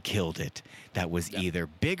something killed it. That was either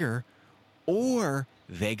bigger or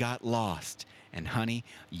they got lost. And honey,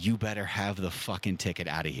 you better have the fucking ticket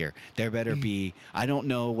out of here. There better be, I don't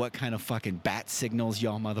know what kind of fucking bat signals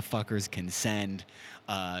y'all motherfuckers can send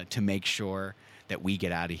to make sure that we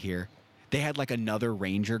get out of here. They had like another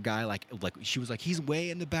ranger guy, like she was like, he's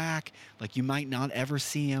way in the back. Like you might not ever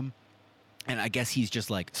see him. And I guess he's just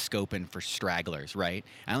like scoping for stragglers, right?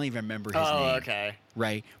 I don't even remember his name. Oh, okay.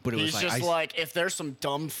 Right? But it He's was just like, if there's some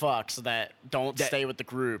dumb fucks that don't stay with the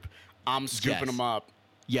group, I'm scooping them up.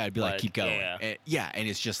 Yeah, I'd be like, keep going. Yeah. And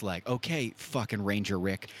it's just like, okay, fucking Ranger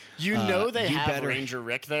Rick. You know they have Ranger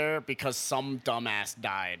Rick there because some dumbass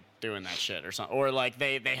died doing that shit or something. Or like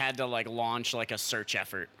they had to like launch like a search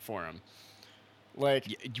effort for him.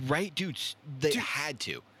 Like, right, dude, they had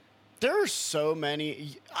to. There are so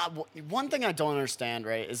many. One thing I don't understand,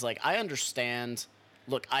 right, is like I understand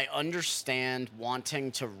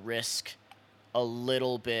wanting to risk a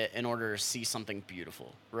little bit in order to see something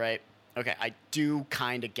beautiful, right? Okay, I do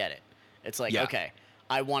kind of get it. It's like, okay,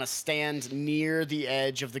 I want to stand near the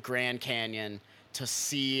edge of the Grand Canyon to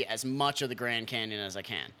see as much of the Grand Canyon as I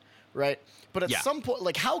can, right? But at some point,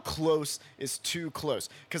 like, how close is too close?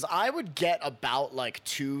 Because I would get about, like,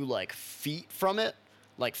 2, like, feet from it,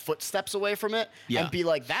 like, footsteps away from it, and be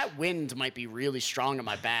like, that wind might be really strong in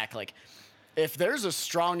my back. Like, if there's a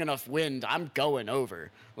strong enough wind, I'm going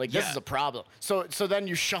over. Like, this is a problem. So then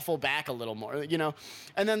you shuffle back a little more, you know?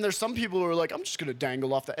 And then there's some people who are like, I'm just going to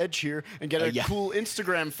dangle off the edge here and get a cool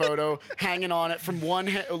Instagram photo hanging on it from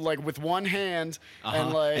with one hand.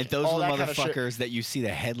 And, like, and those all are the that motherfuckers that you see the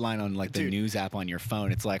headline on, like, the news app on your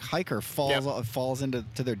phone. It's like, hiker falls into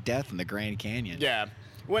their death in the Grand Canyon. Yeah.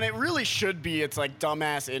 When it really should be, it's like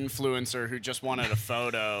dumbass influencer who just wanted a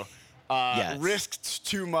photo. Risked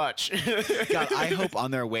too much. God, I hope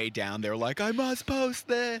on their way down they're like, I must post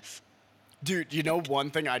this. Dude, you know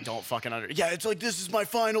one thing I don't fucking understand? Yeah, it's like, this is my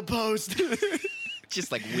final post.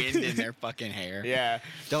 Just like wind in their fucking hair. Yeah.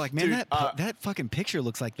 They're like, man, dude, that fucking picture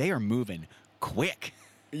looks like they are moving quick.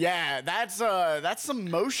 Yeah, that's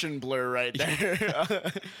some motion blur right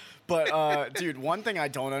there. But dude, one thing I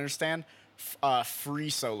don't understand, free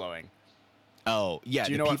soloing. Oh, yeah,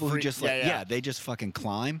 do you the know people what who just like they just fucking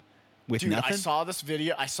climb. With Dude, nothing? I saw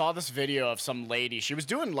this video of some lady. She was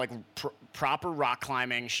doing like proper rock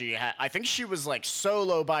climbing. I think she was like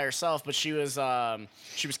solo by herself, but she was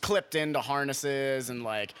clipped into harnesses and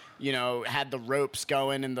like, you know, had the ropes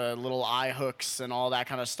going and the little eye hooks and all that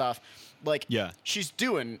kind of stuff. Like, she's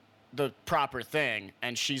doing the proper thing,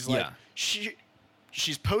 and she's like,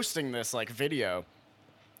 she's posting this like video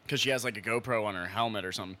because she has like a GoPro on her helmet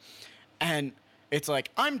or something, and it's like,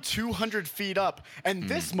 I'm 200 feet up, and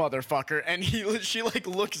this motherfucker, and she like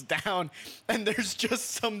looks down, and there's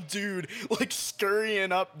just some dude like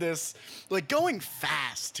scurrying up this, like going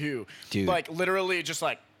fast too, dude. Like literally just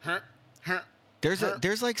like,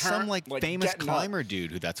 there's like some like famous climber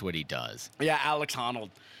dude who that's what he does. Yeah, Alex Honnold.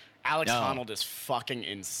 Alex Honnold is fucking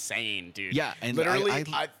insane, dude. Yeah, and literally,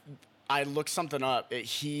 I looked something up.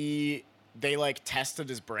 They like tested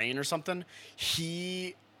his brain or something.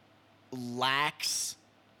 He lacks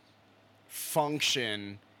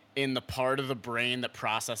function in the part of the brain that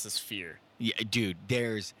processes fear. Yeah, dude,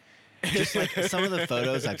 there's just like some of the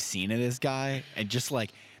photos I've seen of this guy, and just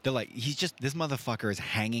like they're like, this motherfucker is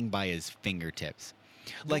hanging by his fingertips.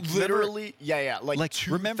 Like literally, like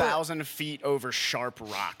 2,000 feet over sharp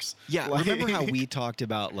rocks. Yeah, like, remember how we talked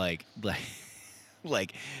about like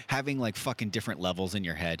having like fucking different levels in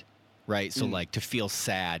your head? right? So like to feel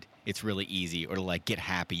sad, it's really easy, or to like get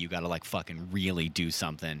happy, you got to like fucking really do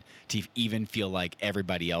something to even feel like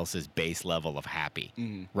everybody else's base level of happy,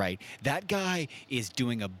 right? That guy is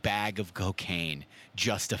doing a bag of cocaine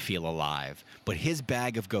just to feel alive, but his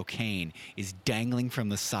bag of cocaine is dangling from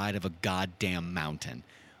the side of a goddamn mountain,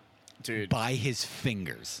 dude, by his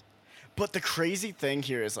fingers. But the crazy thing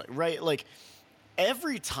here is like, right, like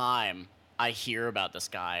every time I hear about this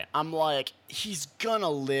guy, I'm like, he's gonna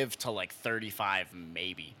live to like 35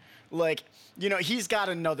 maybe. Like, you know, he's got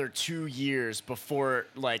another 2 years before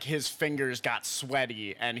like his fingers got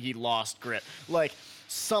sweaty and he lost grip. Like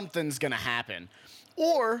something's gonna happen.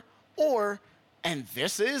 Or and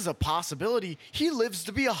this is a possibility, he lives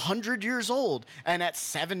to be 100 years old, and at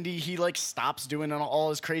 70 he like stops doing all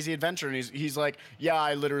his crazy adventure, and he's like, yeah,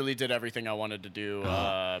 I literally did everything I wanted to do.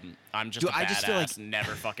 I'm just a badass, I just feel like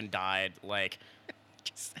never fucking died. Like,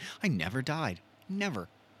 I never died. Never.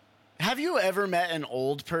 have you ever met an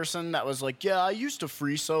old person that was like, yeah, I used to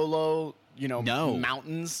free solo, you know,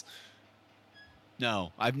 mountains?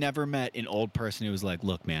 No, I've never met an old person who was like,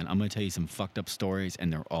 look, man, I'm going to tell you some fucked up stories,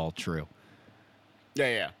 and they're all true.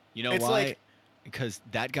 Yeah. You know it's why? Like, because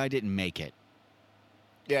that guy didn't make it.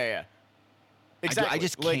 Yeah. Exactly. I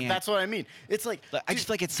just can't. Like, that's what I mean. It's like, I just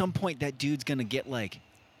feel like at some point that dude's going to get like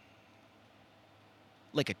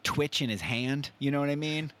a twitch in his hand. You know what I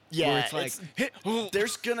mean? Yeah. Where it's like,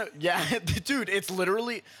 there's gonna, yeah, dude, it's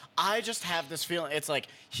literally, I just have this feeling. It's like,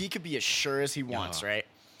 he could be as sure as he wants, right?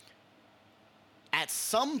 At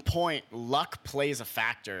some point, luck plays a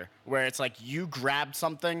factor where it's like you grabbed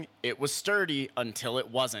something, it was sturdy until it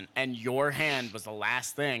wasn't, and your hand was the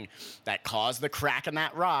last thing that caused the crack in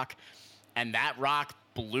that rock, and that rock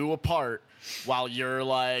blew apart while you're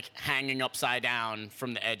like hanging upside down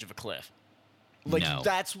from the edge of a cliff. Like,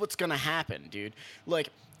 that's what's gonna happen, dude. Like,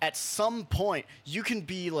 at some point, you can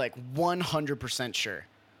be like 100% sure.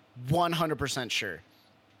 100% sure.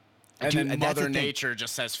 And dude, then Mother Nature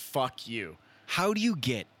just says, fuck you. How do you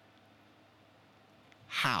get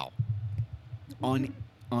on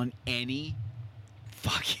any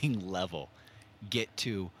fucking level get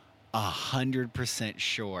to 100%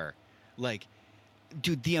 sure? Like,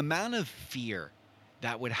 dude, the amount of fear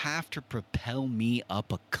that would have to propel me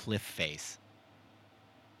up a cliff face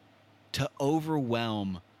to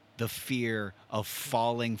overwhelm the fear of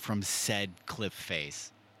falling from said cliff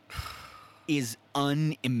face is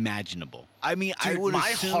unimaginable. I mean, dude, I would my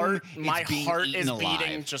assume my heart is alive.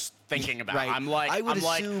 beating just thinking about right. it. I'm like, I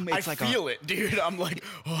feel it, dude. I'm like,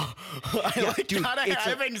 oh, I dude, gotta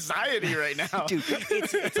have anxiety right now. Dude,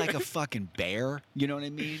 it's like a fucking bear. You know what I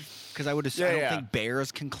mean? Because I don't think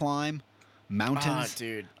bears can climb mountains,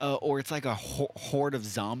 dude. Or it's like a horde of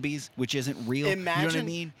zombies, which isn't real. Imagine, you know what I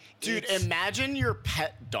mean? Dude, imagine your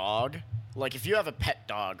pet dog. Like, if you have a pet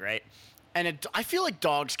dog, right? And I feel like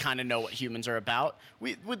dogs kind of know what humans are about.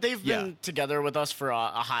 They've been together with us for a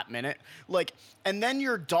hot minute. Like, and then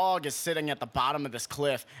your dog is sitting at the bottom of this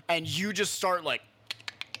cliff, and you just start like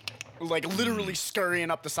literally scurrying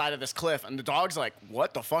up the side of this cliff, and the dog's like,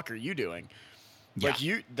 "What the fuck are you doing?" Yeah.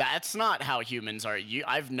 Like, that's not how humans are.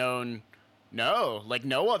 I've known. No, like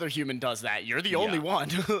no other human does that. You're the only one.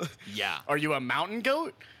 Yeah. Are you a mountain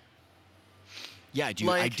goat? Yeah, dude.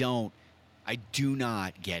 Like, I do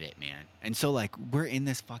not get it, man. And so, like, we're in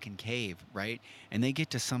this fucking cave, right? And they get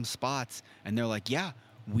to some spots, and they're like, yeah,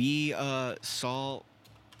 we saw,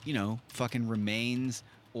 you know, fucking remains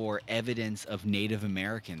or evidence of Native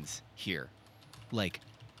Americans here. Like,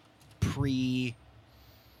 pre-fucking,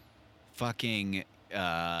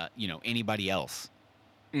 anybody else.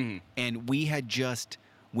 Mm-hmm. And we had just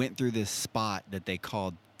went through this spot that they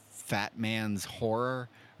called Fat Man's Horror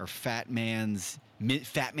or Fat Man's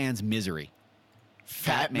Misery.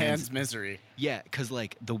 Fat Man's Misery. Yeah, because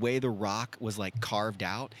like the way the rock was like carved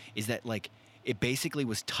out is that like it basically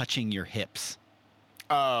was touching your hips.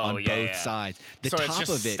 On both sides. So it's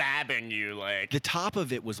just stabbing you like. The top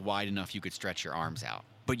of it was wide enough you could stretch your arms out,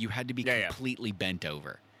 but you had to be completely bent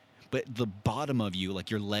over. But the bottom of you, like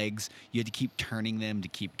your legs, you had to keep turning them to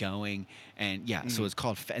keep going. And so it's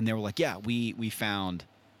called. And they were like, yeah, we found,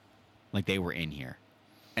 like they were in here,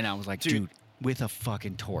 and I was like, dude with a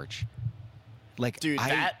fucking torch. Like, dude,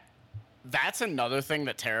 that's another thing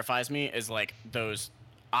that terrifies me is like those.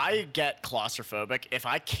 I get claustrophobic if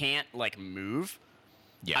I can't like move.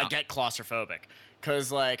 Yeah, I get claustrophobic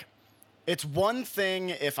because like it's one thing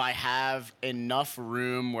if I have enough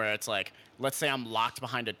room where it's like, let's say I'm locked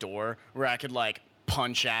behind a door where I could like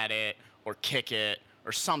punch at it or kick it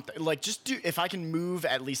or something. Like just if I can move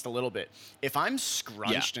at least a little bit. If I'm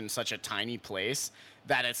scrunched in such a tiny place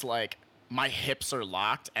that it's like my hips are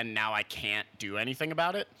locked and now I can't do anything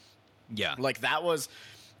about it, Yeah. Like that was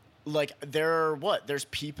like there's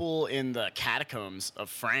people in the catacombs of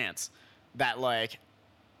France that like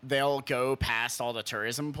they'll go past all the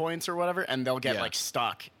tourism points or whatever and they'll get like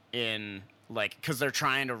stuck in like because they're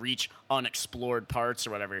trying to reach unexplored parts or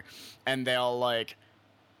whatever, and they'll like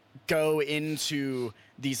go into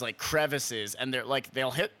these like crevices and they're like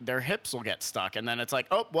they'll hit their hips will get stuck, and then it's like,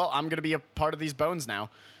 oh well, I'm gonna be a part of these bones now.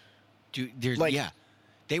 Dude, there's Like-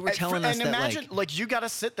 they were telling us and that imagine like you gotta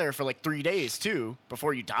sit there for like 3 days too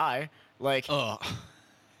before you die. Like oh,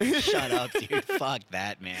 shut up, dude. Fuck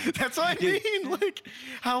that, man. that's what I mean. Like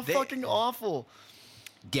how fucking awful.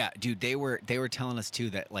 Yeah, dude, they were telling us too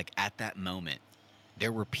that like at that moment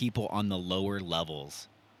there were people on the lower levels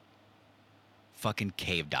fucking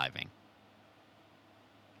cave diving.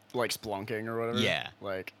 Like spelunking or whatever. Yeah.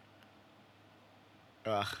 Like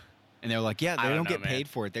And they're like, yeah, I they don't don't know, get man. paid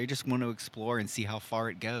for it. They just want to explore and see how far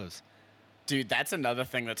it goes. dude, that's another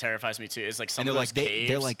thing that terrifies me too. Is like some And of they're those like caves.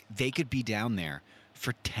 they're like they could be down there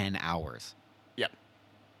for 10 hours. Yep.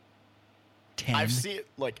 10 I've seen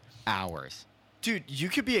like hours. dude, you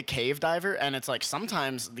could be a cave diver, and it's like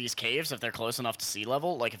sometimes these caves, if they're close enough to sea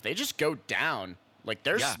level, like if they just go down, like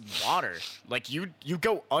there's Yeah. water. Like you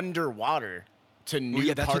go underwater to new Well,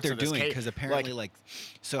 yeah, that's parts what they're of this doing cave. because apparently, like,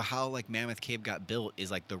 so how like Mammoth Cave got built is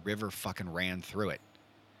like the river fucking ran through it.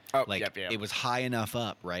 oh, Like yep, yep. it was high enough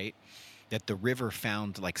up, right, that the river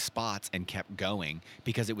found like spots and kept going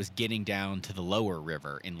because it was getting down to the lower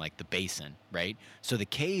river in like the basin, right? So the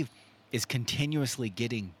cave is continuously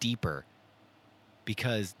getting deeper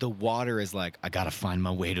because the water is like, I gotta find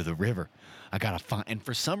my way to the river. I gotta find, and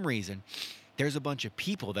for some reason, there's a bunch of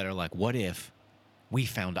people that are like, what if we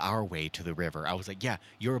found our way to the river? I was like, yeah,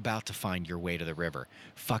 you're about to find your way to the river.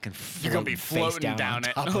 Fucking You're gonna be face floating down on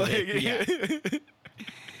it. top of it. Yeah.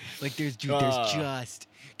 Like there's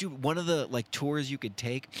one of the like tours you could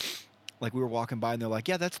take, like we were walking by and they're like,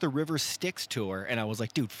 yeah, that's the River Styx tour, and I was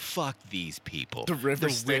like, dude, fuck these people. The river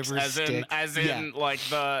Styx, River as in Styx. like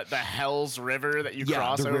the Hell's River that you Yeah,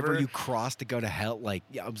 cross the over. river you cross to go to hell. Like,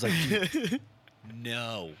 yeah, I was like, dude,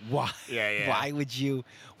 no, why? Yeah. Why would you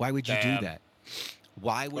do Damn. that?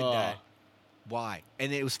 Why would that? Why?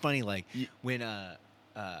 And it was funny, like when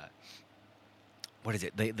what is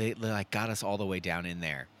it? They like got us all the way down in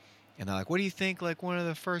there. And they're like, what do you think, like, one of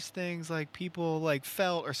the first things, like, people, like,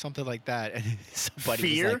 felt or something like that? And somebody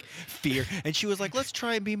Fear? was like, fear. And she was like, let's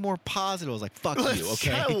try and be more positive. I was like, fuck you,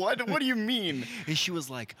 okay? What do you mean? And she was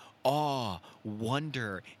like, awe,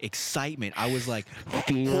 wonder, excitement. I was like,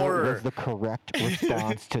 fear Horror. was the correct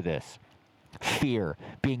response to this. Fear,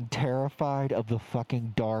 being terrified of the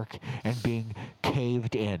fucking dark and being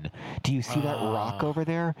caved in. Do you see that rock over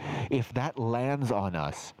there? If that lands on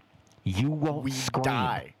us, you won't We scream.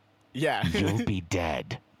 die. Yeah. You'll be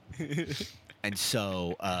dead. and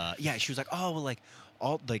so, yeah, she was like, oh, well,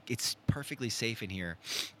 like, it's perfectly safe in here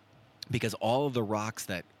because all of the rocks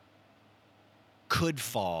that could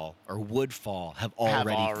fall or would fall have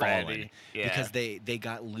already fallen yeah. because they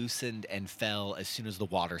got loosened and fell as soon as the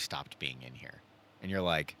water stopped being in here. And you're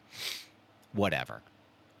like, whatever.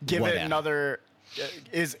 Give Whatever. it another.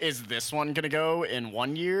 Is this one gonna go in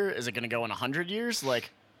 1 year? Is it gonna go in 100 years? Like,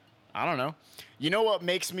 I don't know. You know what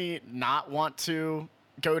makes me not want to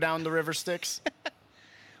go down the river Styx?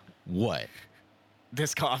 What?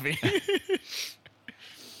 This coffee.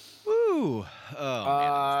 Woo! Oh,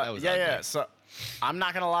 man, that was ugly. yeah. So, I'm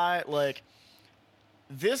not gonna lie. Like,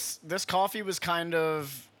 this coffee was kind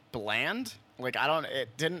of bland. Like, it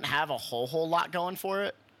didn't have a whole lot going for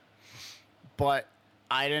it, but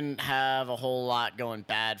I didn't have a whole lot going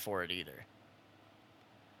bad for it either.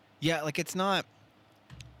 Yeah, like it's not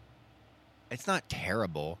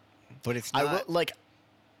terrible, but it's not.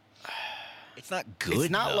 It's not good. It's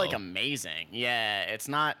not like though. amazing. Yeah, it's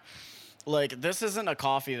not like this isn't a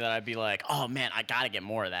coffee that I'd be like, oh man, I gotta get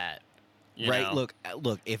more of that. You right. know?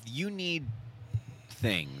 Look. If you need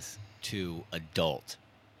things to adult,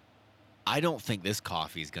 I don't think this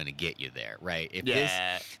coffee is gonna get you there. Right. If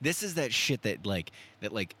Yeah. this is that shit that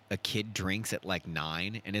a kid drinks at like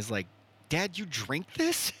 9 and is like, Dad, you drink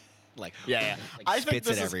this? Like, Yeah. like I think spits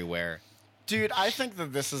this it is- everywhere. Dude, I think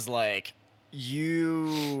that this is like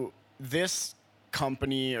this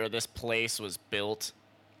company or this place was built,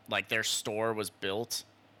 like their store was built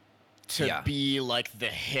to Yeah. be like the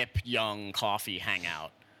hip young coffee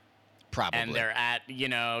hangout. Probably. And they're at,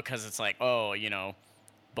 because it's like, oh,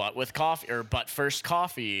 but with coffee or but first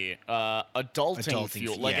coffee, adulting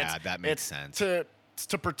fuel. Like yeah, it's, that makes it's sense. It's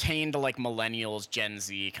to pertain to like millennials, Gen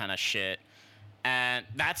Z kind of shit. And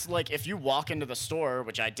that's like if you walk into the store,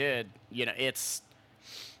 which I did,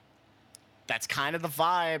 that's kind of the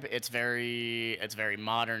vibe. It's very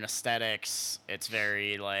modern aesthetics. It's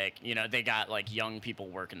very like, you know, they got like young people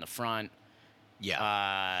working the front.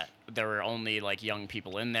 Yeah. There were only like young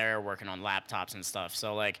people in there working on laptops and stuff.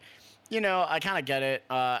 So like, you know, I kind of get it.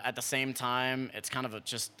 At the same time, it's kind of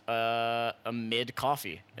just a mid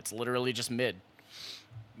coffee. It's literally just mid.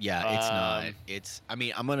 Yeah, it's not. It's. I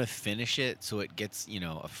mean, I'm gonna finish it so it gets, you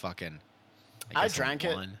know, a fucking. I guess a drank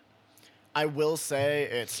it. 1. I will say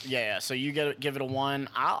it's yeah. So you give it a 1.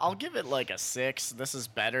 I'll give it like a 6. This is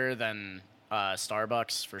better than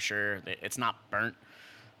Starbucks for sure. It's not burnt.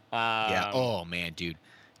 Yeah. Oh man, dude.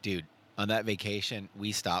 On that vacation,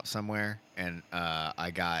 we stopped somewhere and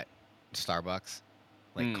I got Starbucks,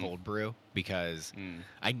 like cold brew, because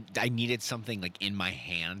I needed something like in my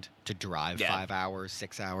hand to drive 5 hours,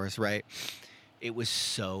 6 hours, right? It was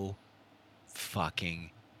so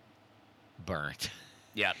fucking burnt.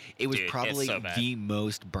 Yeah. It was dude, probably so bad. the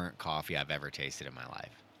most burnt coffee I've ever tasted in my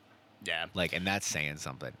life. Yeah. Like, and that's saying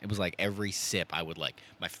something. It was like every sip I would like,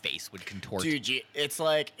 my face would contort. Dude, it's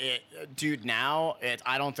like dude, now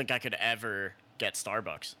I don't think I could ever get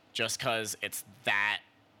Starbucks just because it's that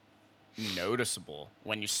noticeable.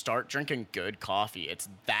 When you start drinking good coffee, it's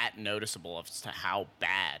that noticeable as to how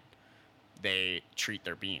bad they treat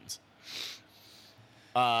their beans.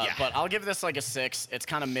 But I'll give this like a 6. It's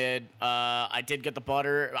kind of mid. I did get the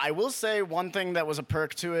butter. I will say one thing that was a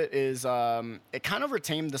perk to it is it kind of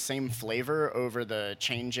retained the same flavor over the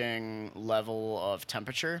changing level of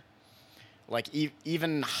temperature. Like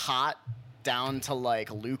even hot down to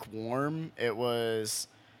like lukewarm, it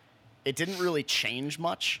didn't really change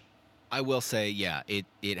much. I will say, yeah,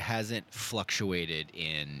 it hasn't fluctuated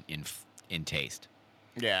in taste.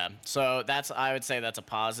 Yeah, so I would say that's a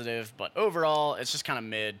positive, but overall, it's just kind of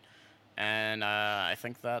mid, and I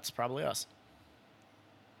think that's probably us.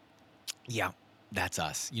 Yeah, that's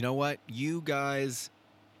us. You know what? You guys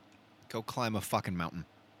go climb a fucking mountain.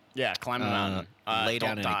 Yeah, climb a mountain. Lay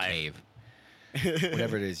down don't in die. a cave.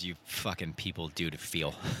 Whatever it is you fucking people do to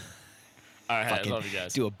feel. All right, Fucking I love you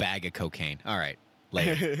guys. do a bag of cocaine. All right,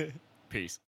 later. Peace.